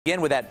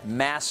Again with that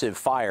massive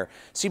fire.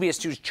 CBS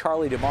 2's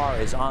Charlie DeMar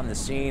is on the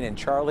scene. And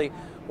Charlie,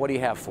 what do you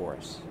have for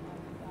us?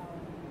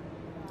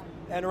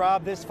 And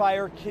Rob, this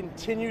fire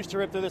continues to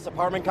rip through this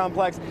apartment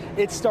complex.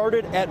 It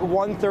started at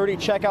 1:30.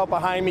 Check out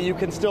behind me. You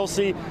can still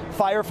see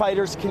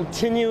firefighters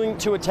continuing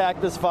to attack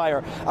this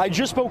fire. I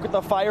just spoke with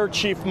the fire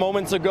chief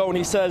moments ago, and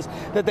he says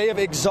that they have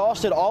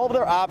exhausted all of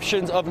their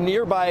options of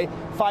nearby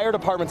fire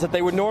departments that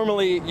they would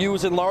normally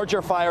use in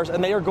larger fires,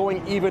 and they are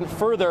going even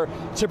further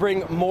to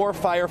bring more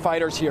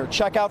firefighters here.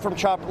 Check out from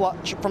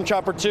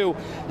Chopper 2.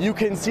 You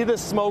can see the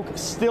smoke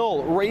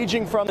still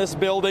raging from this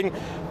building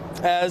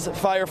as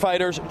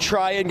firefighters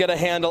try and get a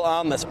handle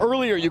on this.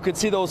 Earlier, you could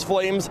see those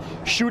flames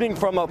shooting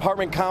from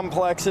apartment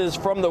complexes,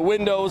 from the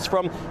windows,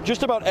 from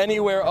just about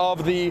anywhere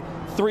of the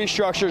three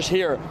structures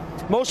here.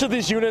 Most of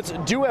these units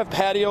do have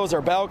patios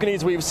or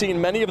balconies. We've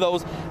seen many of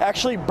those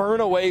actually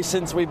burn away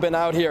since we've been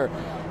out here.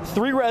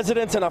 3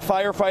 residents and a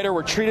firefighter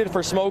were treated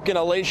for smoke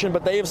inhalation,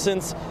 but they have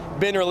since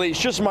been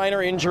released. Just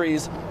minor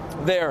injuries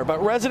there.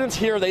 But residents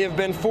here, they have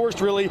been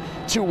forced really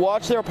to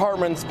watch their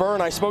apartments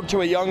burn. I spoke to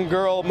a young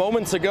girl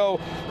moments ago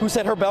who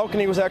said her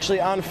balcony was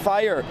actually on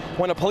fire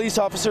when a police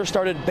officer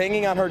started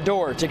banging on her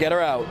door to get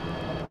her out.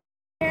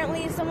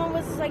 Apparently someone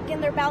was like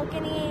in their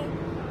balcony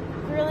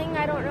grilling,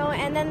 I don't know,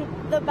 and then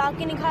the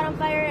balcony caught on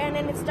fire and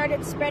then it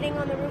started spreading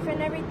on the roof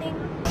and everything.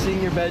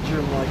 Seeing your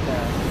bedroom like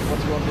that,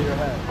 what's going through your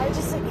head? I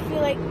just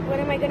feel like, what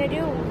am I gonna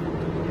do?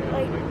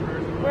 Like,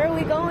 where are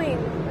we going?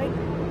 Like,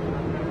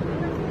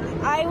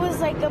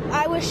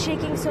 I was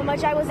shaking so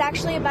much. I was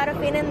actually about to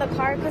faint in the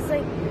car because,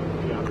 like,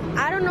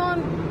 I don't know,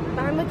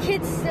 I'm a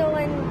kid still,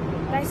 and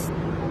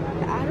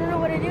I don't know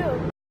what to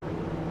do.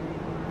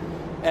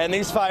 And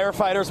these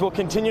firefighters will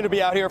continue to be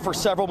out here for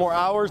several more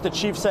hours. The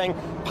chief saying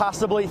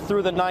possibly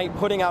through the night,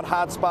 putting out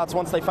hot spots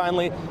once they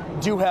finally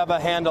do have a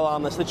handle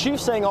on this. The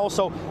chief saying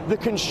also the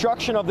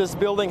construction of this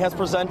building has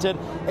presented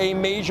a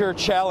major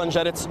challenge,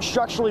 that it's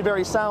structurally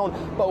very sound,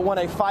 but when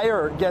a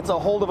fire gets a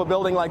hold of a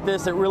building like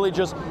this, it really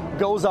just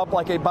goes up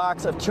like a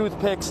box of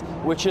toothpicks,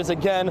 which is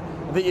again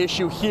the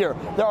issue here.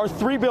 There are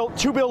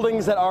two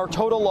buildings that are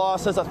total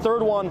losses. A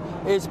third one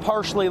is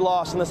partially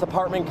lost in this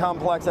apartment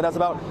complex that has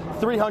about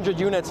 300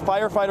 units.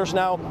 Firefighters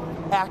now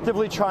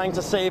actively trying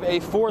to save a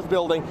 4th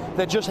building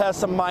that just has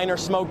some minor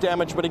smoke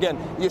damage. But again,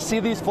 you see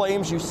these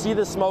flames, you see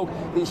the smoke.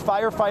 These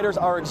firefighters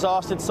are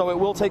exhausted, so it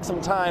will take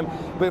some time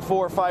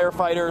before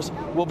firefighters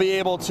will be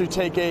able to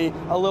take a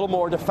little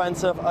more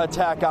defensive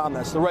attack on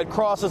this. The Red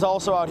Cross is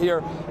also out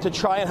here to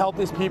try and help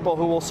these people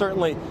who will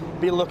certainly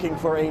be looking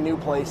for a new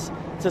place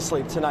to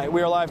sleep tonight.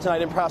 We are live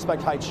tonight in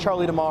Prospect Heights.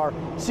 Charlie DeMar,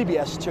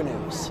 CBS 2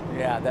 News.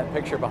 Yeah, that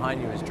picture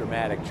behind you is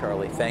dramatic,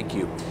 Charlie. Thank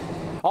you.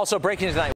 Also breaking tonight.